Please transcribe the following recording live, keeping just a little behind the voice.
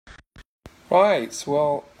Right,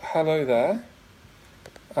 well, hello there,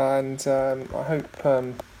 and I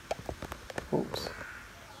hope, oops,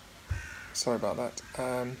 sorry about that,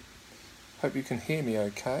 hope you can hear me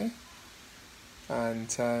okay,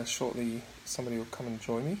 and shortly somebody will come and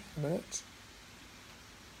join me in a minute.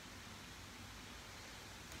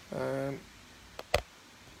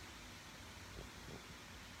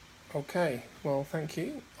 Okay, well, thank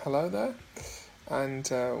you, hello there, and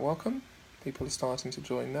welcome. People are starting to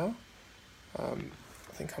join now. I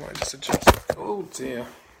think I might just adjust. Oh dear.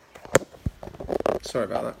 Sorry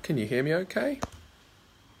about that. Can you hear me okay?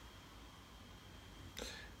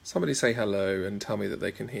 Somebody say hello and tell me that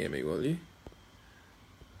they can hear me, will you?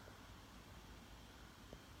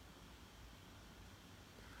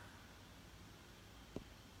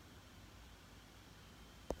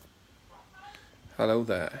 Hello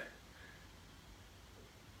there.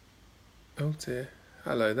 Oh dear.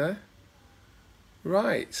 Hello there.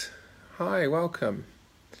 Right. Hi, welcome.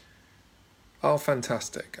 Oh,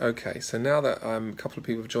 fantastic. Okay, so now that a couple of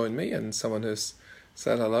people have joined me and someone has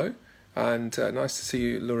said hello, and nice to see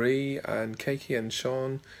you, Laurie and Keiki and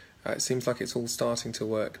Sean. It seems like it's all starting to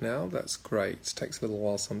work now. That's great. It takes a little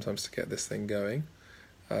while sometimes to get this thing going.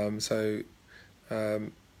 It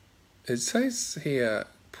says here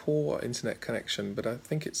poor internet connection, but I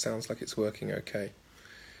think it sounds like it's working okay.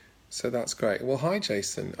 So that's great. Well, hi,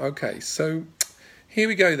 Jason. Okay, so here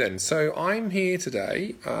we go then. So I'm here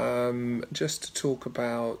today just to talk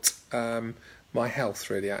about my health,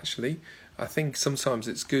 really, actually. I think sometimes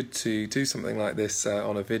it's good to do something like this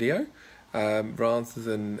on a video rather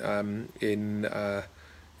than in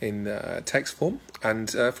text form. And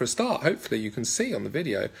for a start, hopefully you can see on the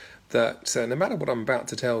video that no matter what I'm about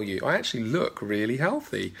to tell you, I actually look really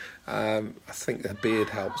healthy. I think the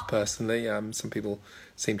beard helps personally. Some people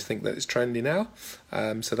seem to think that it's trendy now,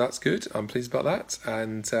 so that's good. I'm pleased about that.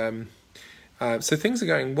 And so things are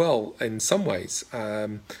going well in some ways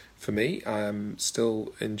for me. I'm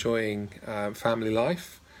still enjoying family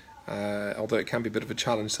life, although it can be a bit of a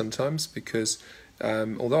challenge sometimes because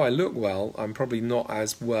although I look well, I'm probably not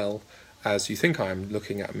as well as you think I am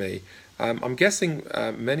looking at me. I'm guessing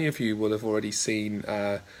many of you will have already seen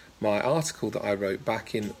my article that I wrote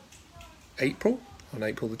back in April, on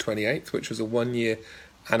April the 28th, which was a 1-year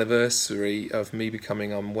anniversary of me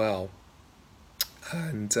becoming unwell.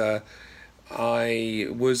 And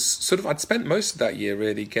I'd spent most of that year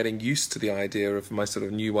really getting used to the idea of my sort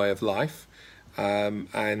of new way of life.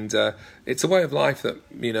 It's a way of life that,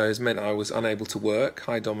 has meant I was unable to work.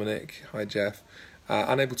 Hi, Dominic. Hi, Jeff.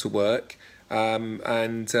 Unable to work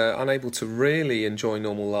and unable to really enjoy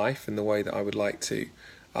normal life in the way that I would like to.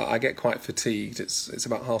 I get quite fatigued. It's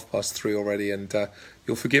about 3:30 already, and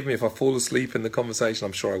you'll forgive me if I fall asleep in the conversation.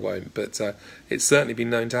 I'm sure I won't, but it's certainly been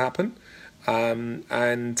known to happen.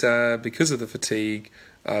 Because of the fatigue,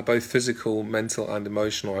 both physical, mental, and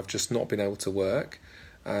emotional, I've just not been able to work.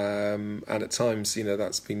 And at times,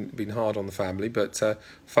 that's been hard on the family. But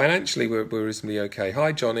financially, we're reasonably okay.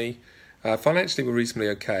 Hi, Johnny. Financially, we're reasonably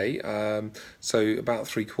okay. So about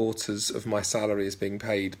 3/4 of my salary is being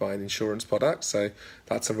paid by an insurance product. So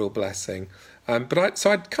that's a real blessing. I'd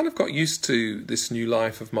kind of got used to this new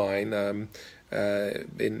life of mine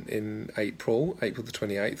in April the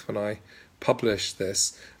 28th, when I published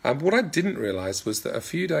this. What I didn't realise was that a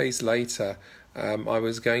few days later, I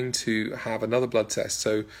was going to have another blood test.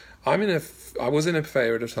 So I was in a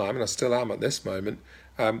period of time, and I still am at this moment,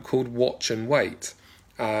 called watch and wait.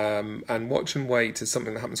 And watch and wait is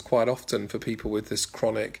something that happens quite often for people with this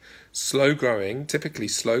chronic, typically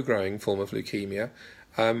slow-growing form of leukemia,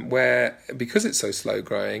 where, because it's so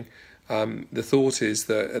slow-growing, the thought is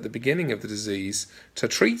that at the beginning of the disease, to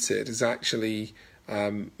treat it is actually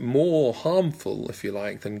more harmful, if you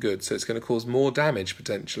like, than good. So it's going to cause more damage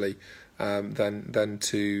potentially than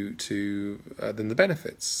the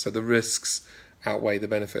benefits. So the risks outweigh the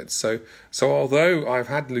benefits. So although I've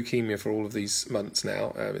had leukemia for all of these months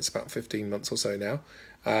now, it's about 15 months or so now,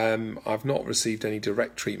 I've not received any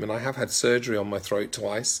direct treatment. I have had surgery on my throat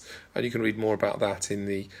twice, and you can read more about that in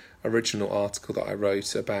the original article that I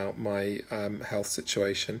wrote about my health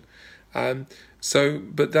situation. But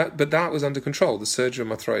that was under control. The surgery on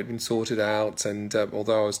my throat had been sorted out, and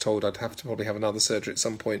although I was told I'd have to probably have another surgery at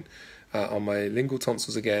some point on my lingual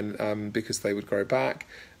tonsils again because they would grow back,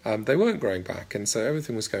 they weren't growing back, and so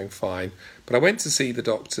everything was going fine. But I went to see the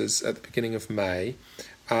doctors at the beginning of May,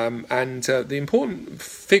 the important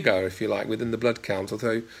figure, if you like, within the blood count,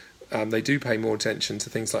 although they do pay more attention to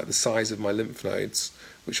things like the size of my lymph nodes,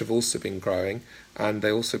 which have also been growing, and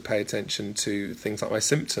they also pay attention to things like my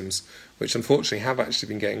symptoms, which unfortunately have actually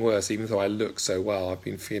been getting worse, even though I look so well. I've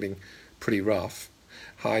been feeling pretty rough.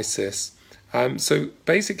 Hi, sis. So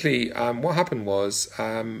basically, what happened was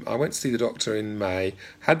I went to see the doctor in May,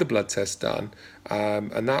 had the blood test done,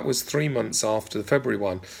 and that was 3 months after the February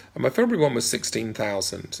one. And my February one was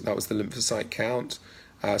 16,000. That was the lymphocyte count.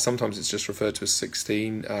 Sometimes it's just referred to as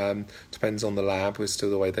 16. Depends on the lab, was still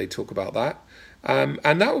the way they talk about that.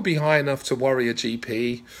 And that would be high enough to worry a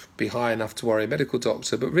GP, be high enough to worry a medical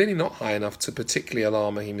doctor, but really not high enough to particularly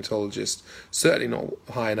alarm a haematologist, certainly not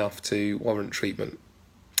high enough to warrant treatment.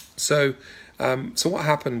 So what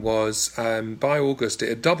happened was by August it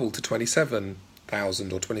had doubled to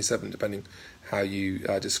 27,000 or 27, depending how you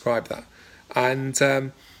describe that. And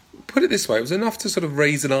put it this way, it was enough to sort of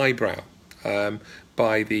raise an eyebrow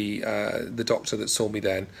by the doctor that saw me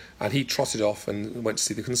then, and he trotted off and went to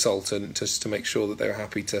see the consultant just to make sure that they were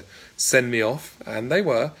happy to send me off, and they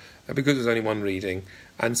were, because it was only one reading.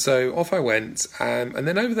 And so off I went, and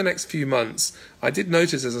then over the next few months I did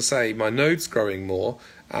notice, as I say, my nodes growing more,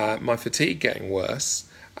 my fatigue getting worse,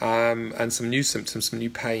 and some new symptoms, some new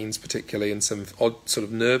pains particularly, and some odd sort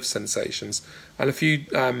of nerve sensations, and a few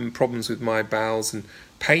problems with my bowels and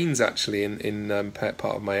pains actually in part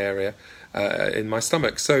of my area, in my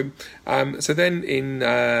stomach. So then in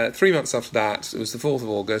 3 months after that, it was the 4th of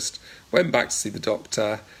August, went back to see the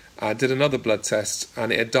doctor, did another blood test,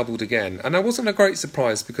 and it had doubled again. And that wasn't a great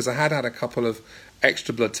surprise because I had a couple of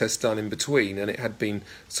extra blood tests done in between, and it had been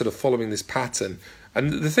sort of following this pattern.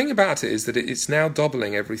 And the thing about it is that it's now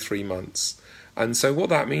doubling every 3 months. And so what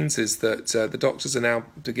that means is that the doctors are now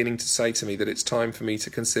beginning to say to me that it's time for me to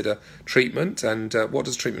consider treatment. And what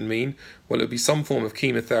does treatment mean? Well, it'll be some form of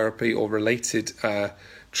chemotherapy or related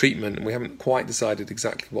treatment, and we haven't quite decided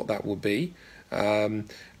exactly what that will be.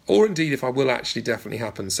 Or indeed if I will actually definitely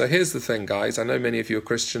happen. So here's the thing, guys. I know many of you are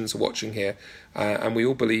Christians watching here, and we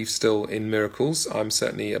all believe still in miracles. I'm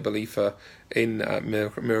certainly a believer in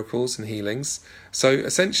miracles and healings. So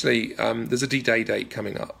essentially, there's a D-Day date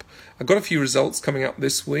coming up. I've got a few results coming up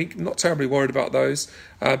this week. I'm not terribly worried about those,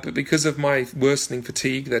 but because of my worsening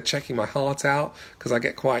fatigue, they're checking my heart out, because I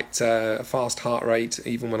get quite a fast heart rate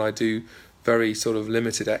even when I do very sort of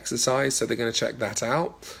limited exercise, so they're going to check that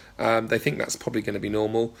out. They think that's probably going to be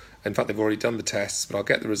normal. In fact, they've already done the tests, but I'll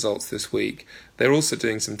get the results this week. They're also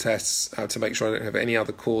doing some tests to make sure I don't have any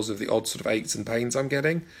other cause of the odd sort of aches and pains I'm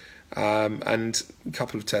getting, and a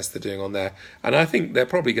couple of tests they're doing on there. And I think they're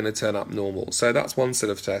probably going to turn up normal. So that's one set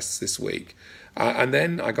of tests this week. And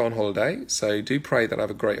then I go on holiday, so do pray that I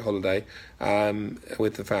have a great holiday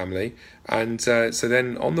with the family. And so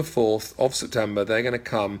then on the 4th of September, they're going to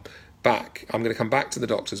come back. I'm going to come back to the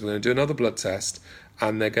doctors. We're going to do another blood test,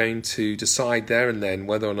 and they're going to decide there and then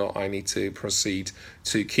whether or not I need to proceed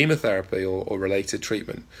to chemotherapy or related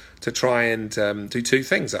treatment to try and do two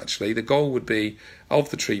things, actually. The goal would be of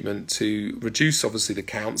the treatment to reduce, obviously, the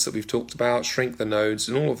counts that we've talked about, shrink the nodes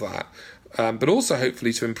and all of that, but also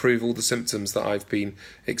hopefully to improve all the symptoms that I've been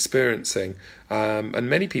experiencing. And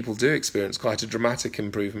many people do experience quite a dramatic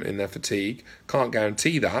improvement in their fatigue. Can't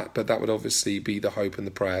guarantee that, but that would obviously be the hope and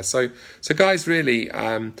the prayer. So guys, really,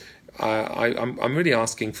 I'm really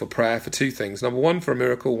asking for prayer for two things. Number one, for a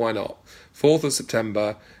miracle. Why not? 4th of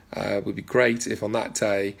September would be great if on that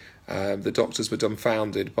day the doctors were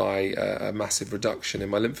dumbfounded by a massive reduction in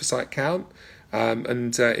my lymphocyte count.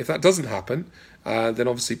 And if that doesn't happen, then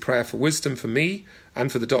obviously prayer for wisdom for me and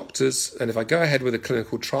for the doctors. And if I go ahead with a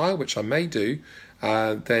clinical trial, which I may do,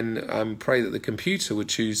 then pray that the computer would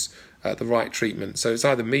choose the right treatment. So it's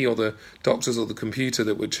either me or the doctors or the computer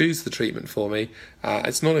that would choose the treatment for me.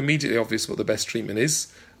 It's not immediately obvious what the best treatment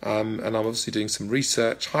is, and I'm obviously doing some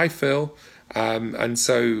research. Hi, Phil. And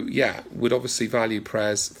so, would obviously value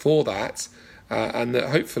prayers for that, and that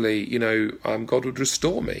hopefully, God would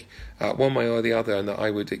restore me one way or the other, and that I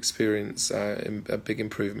would experience a big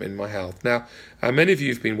improvement in my health. Now, many of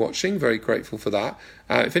you have been watching, very grateful for that.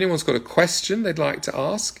 If anyone's got a question they'd like to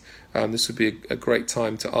ask, this would be a great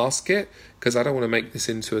time to ask it, because I don't want to make this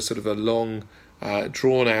into a sort of a long,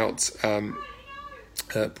 drawn-out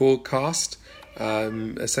broadcast.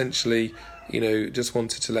 Essentially, just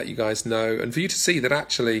wanted to let you guys know, and for you to see that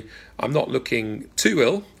actually I'm not looking too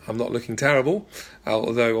ill, I'm not looking terrible,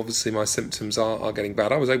 although obviously my symptoms are getting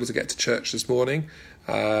bad. I was able to get to church this morning,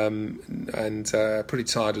 and pretty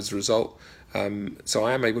tired as a result, so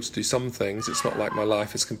I am able to do some things. It's not like my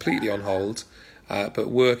life is completely on hold, but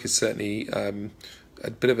work is certainly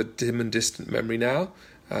a bit of a dim and distant memory now,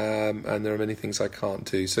 and there are many things I can't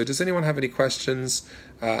do. So does anyone have any questions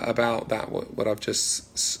about that, what I've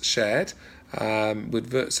just shared?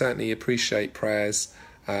 Would certainly appreciate prayers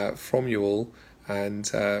from you all, and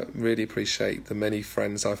really appreciate the many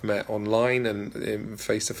friends I've met online and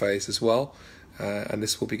face to face as well. and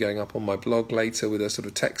this will be going up on my blog later with a sort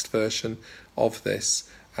of text version of this,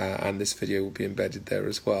 and this video will be embedded there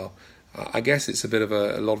as well. I guess it's a bit of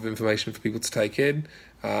a lot of information for people to take in,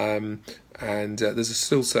 and there's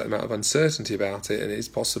still a certain amount of uncertainty about it, and it is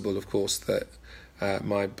possible, of course, that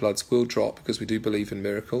my bloods will drop, because we do believe in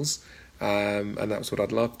miracles, and that's what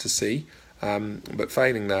I'd love to see. But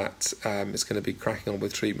failing that, it's going to be cracking on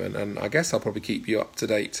with treatment, and I guess I'll probably keep you up to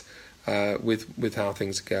date with how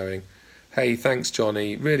things are going. Hey, thanks,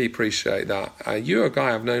 Johnny. Really appreciate that. You're a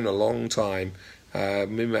guy I've known a long time.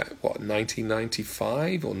 We met,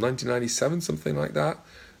 1995 or 1997, something like that.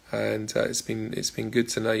 And it's been good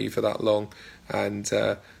to know you for that long. And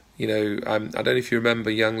I don't know if you remember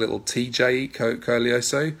young little TJ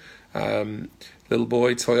Curlioso, little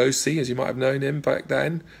boy Toyosi, as you might have known him back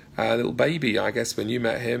then. Little baby, I guess, when you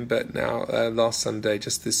met him, but now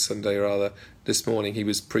this morning he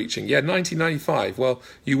was preaching. 1995. Well,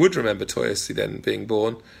 you would remember Toyosi then being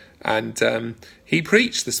born, and he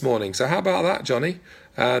preached this morning. So how about that, Johnny?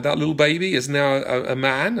 That little baby is now a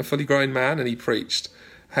man, a fully grown man, and he preached.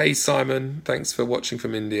 Hey, Simon, thanks for watching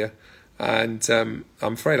from India. And I'm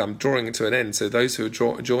afraid I'm drawing it to an end. So those who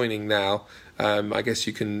are joining now, I guess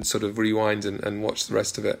you can sort of rewind and watch the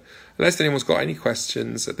rest of it. Unless anyone's got any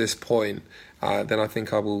questions at this point, then I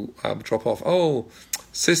think I will drop off. Oh,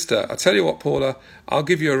 sister, I tell you what, Paula, I'll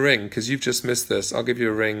give you a ring because you've just missed this. I'll give you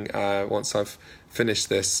a ring once I've finished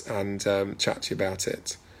this and chat to you about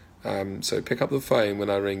it. So pick up the phone when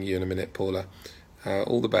I ring you in a minute, Paula.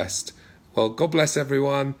 All the best. Well, God bless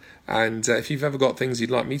everyone, and if you've ever got things you'd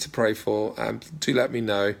like me to pray for, do let me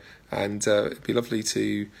know, and it'd be lovely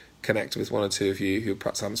to connect with one or two of you who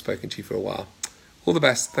perhaps I haven't spoken to you for a while. All the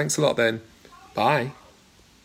best. Thanks a lot then. Bye.